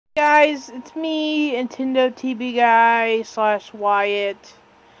Guys, it's me, Nintendo TV guy / Wyatt.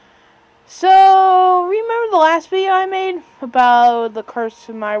 So, remember the last video I made about the curse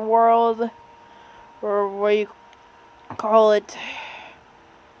in my world, or what you call it,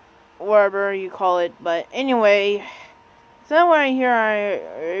 whatever you call it. But anyway, so why here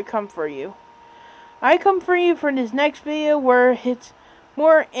I come for you. I come for you for this next video where it's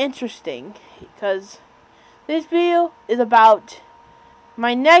more interesting, because this video is about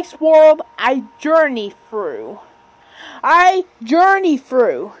my next world I journey through.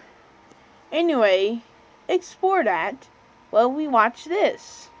 Anyway, explore that while we watch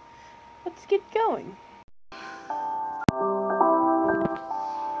this. Let's get going.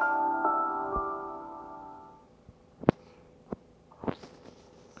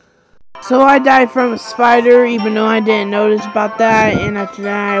 So I died from a spider, even though I didn't notice about that. And after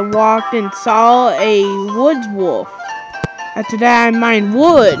that, I walked and saw a woods wolf. After that, I mined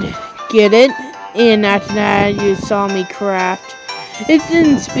wood. Get it? And after that, you saw me craft. It's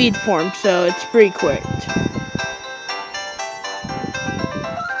in speed form, so it's pretty quick.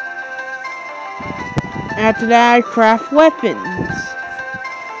 After that, I craft weapons.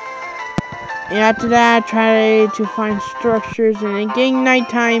 And after that, I try to find structures, and then getting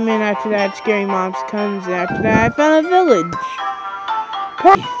nighttime, and after that, scary mobs comes, and after that, I found a village.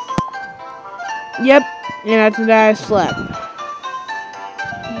 Yep, and after that, I slept.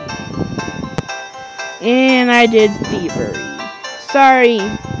 And I did thievery. Sorry.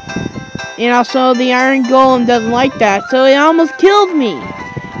 And also, the Iron Golem doesn't like that, so it almost killed me.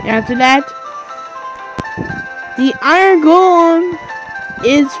 And after that, the Iron Golem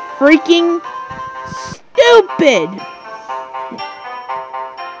is freaking stupid.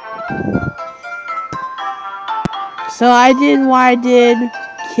 So I did what I did,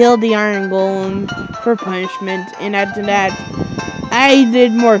 kill the Iron Golem for punishment, and after that, I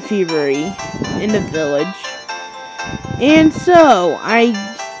did more thievery in the village. And so, I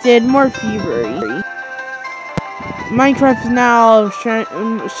did more thievery. Minecraft is now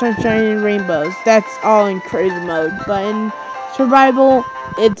sunshine and rainbows. That's all in crazy mode. But in survival,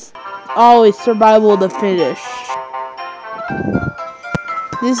 it's always survival to finish.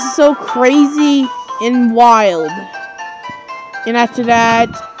 This is so crazy and wild. And after that,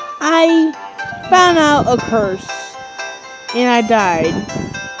 I found out a curse. And I died.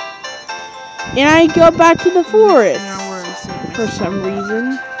 And I go back to the forest for some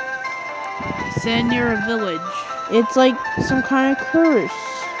reason. Said near a village. It's like some kind of curse.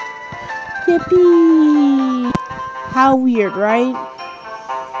 Yippee! How weird, right?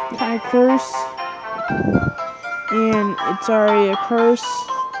 Kind of curse. And it's already a curse.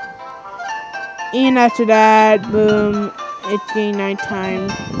 And after that, boom, it's getting nighttime.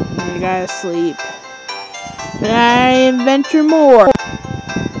 And I gotta sleep. But I adventure more.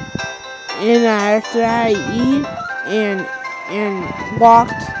 And after that, I eat and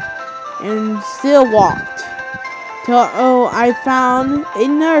walked and still walked. Till I found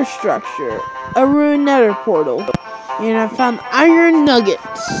another structure, a ruined nether portal, and I found iron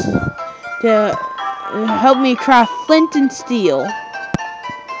nuggets to help me craft flint and steel.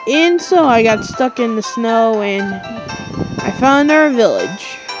 And so I got stuck in the snow, and I found another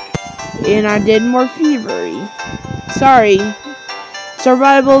village, and I did more thievery. Sorry,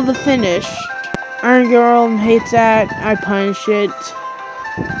 survival to finish. Iron Girl hates that. I punish it.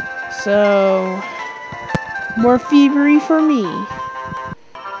 So, more thievery for me.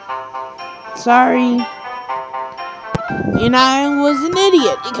 Sorry. And I was an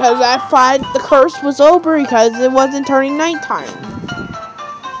idiot because I thought the curse was over because it wasn't turning nighttime.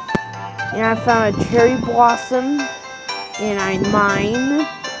 And I found a cherry blossom. And I mined.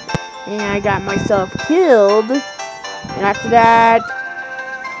 And I got myself killed. And after that,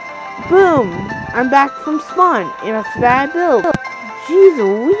 boom, I'm back from spawn. And after that, I build. Jeez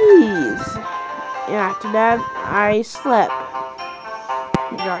Louise. And after that, I slept.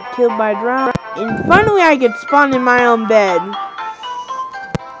 I got killed by a drone. And finally, I could spawn in my own bed.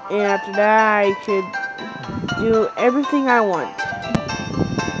 And after that, I could do everything I want.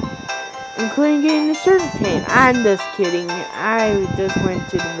 Including getting the certificate. I'm just kidding. I just went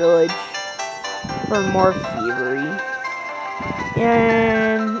to the village for more thievery.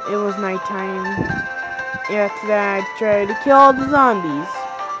 And it was nighttime. After that, I tried to kill all the zombies.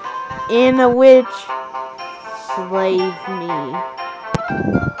 And a witch slaved me.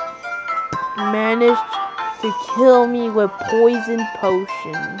 Managed to kill me with poison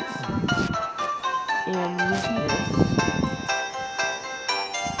potions. And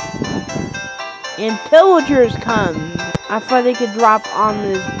and pillagers come. I thought they could drop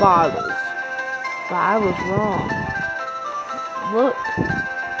ominous bottles. But I was wrong. Look.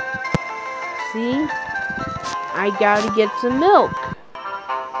 see, I gotta get some milk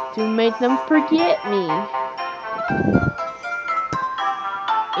to make them forget me.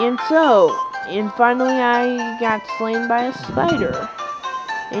 And finally I got slain by a spider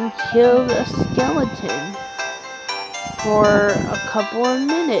and killed a skeleton for a couple of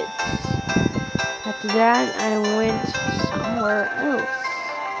minutes. After that, I went somewhere else.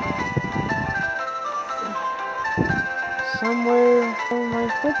 Somewhere in my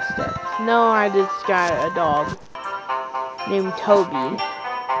footsteps. No, I just got a dog named Toby.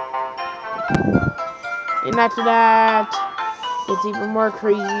 And after that, it's even more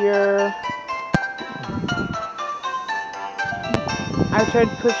crazier. I tried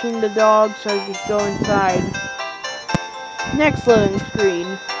pushing the dog so I could go inside. Next loading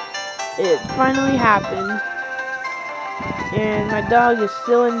screen. It finally happened. And my dog is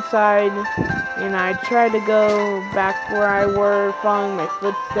still inside. And I try to go back where I were, following my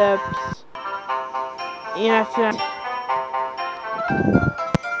footsteps. And after that,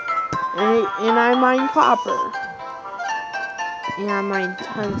 and I mine copper. And I mine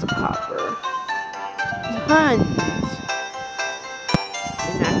tons of copper. Tons!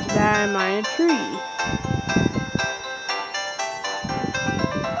 And after that, I mine a tree.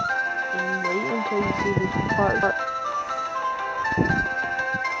 And wait until you see this part.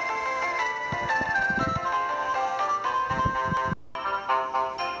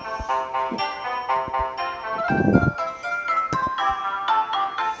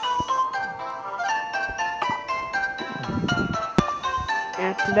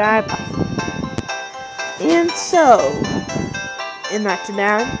 After that, and after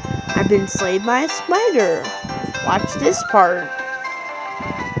that, I've been slayed by a spider. Watch this part.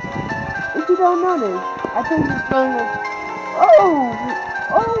 If you don't notice, I think it's going like, oh,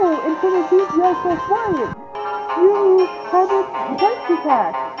 Infinity, you're so quiet. You have a text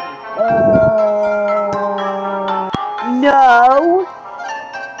attack. No.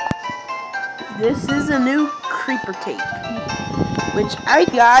 This is a new creeper cape, which I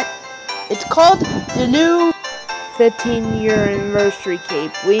got. It's called the new 15-year anniversary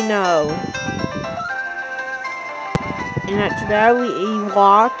cape. We know. And after that, we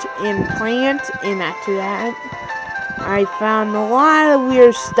walked and plant. And after that, I found a lot of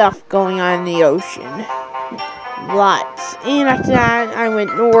weird stuff going on in the ocean. Lots. And after that, I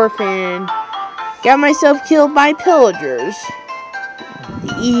went north and got myself killed by pillagers.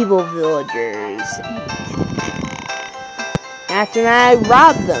 The evil villagers. After that, I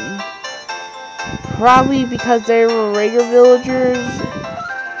robbed them. Probably because they were regular villagers.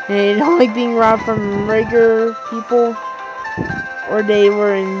 And they don't like being robbed from regular people. Or they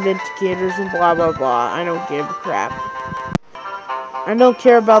were investigators and blah blah blah. I don't give a crap. I don't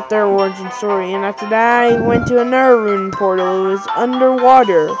care about their origin story. And after that, I went to another rune portal. It was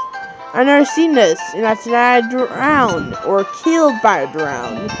underwater. I've never seen this. And after that, I drowned. Or killed by a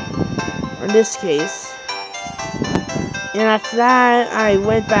drown. Or in this case. And after that, I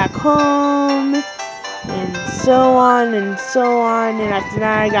went back home. And so on and so on. And after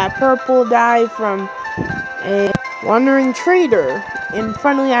that, I got purple dye from a wandering trader. And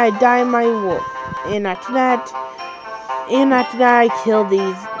finally, I dyed my wolf. And after that, I killed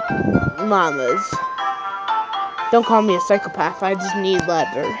these llamas. Don't call me a psychopath. I just need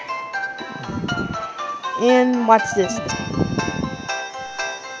leather. And watch this.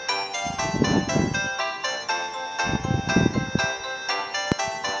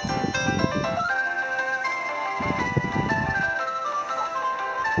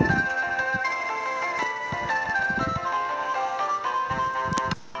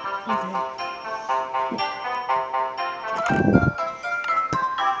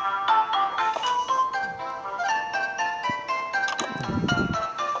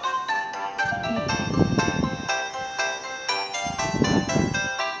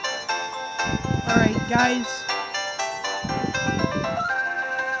 Alright, guys.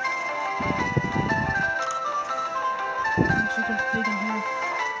 Chicken's big in here.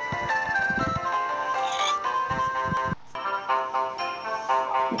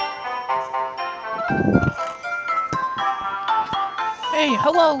 Hey,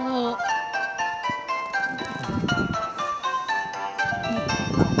 hello, little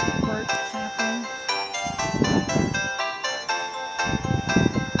bird saplings.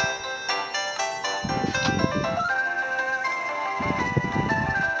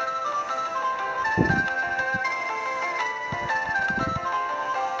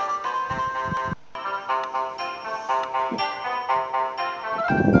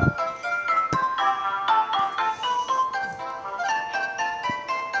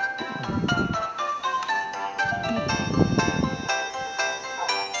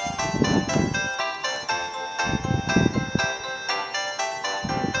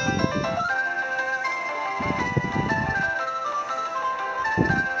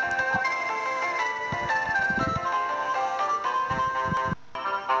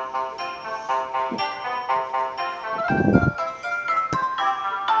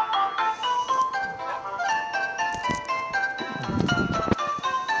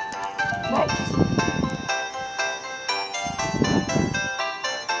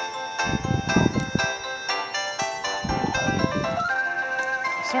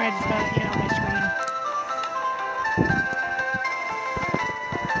 Sorry, I just got it on my screen.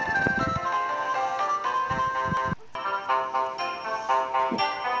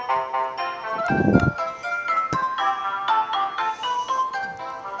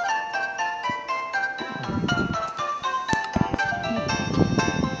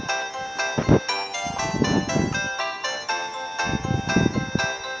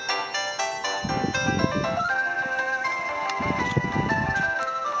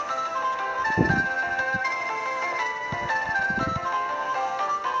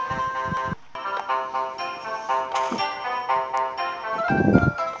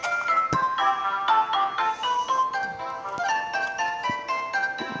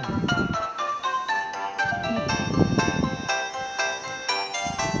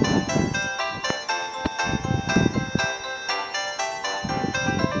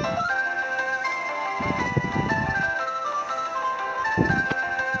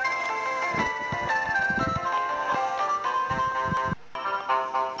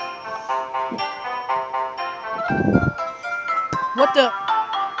 What the?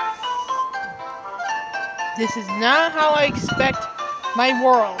 This is not how I expect my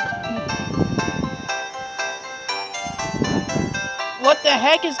world. What the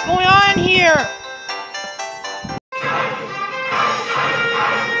heck is going on here?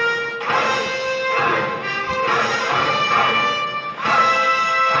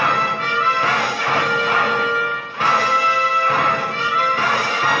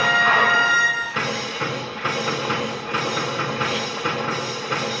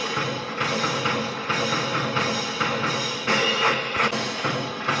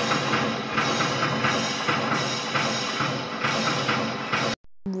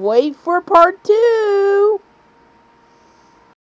 Wait for part 2!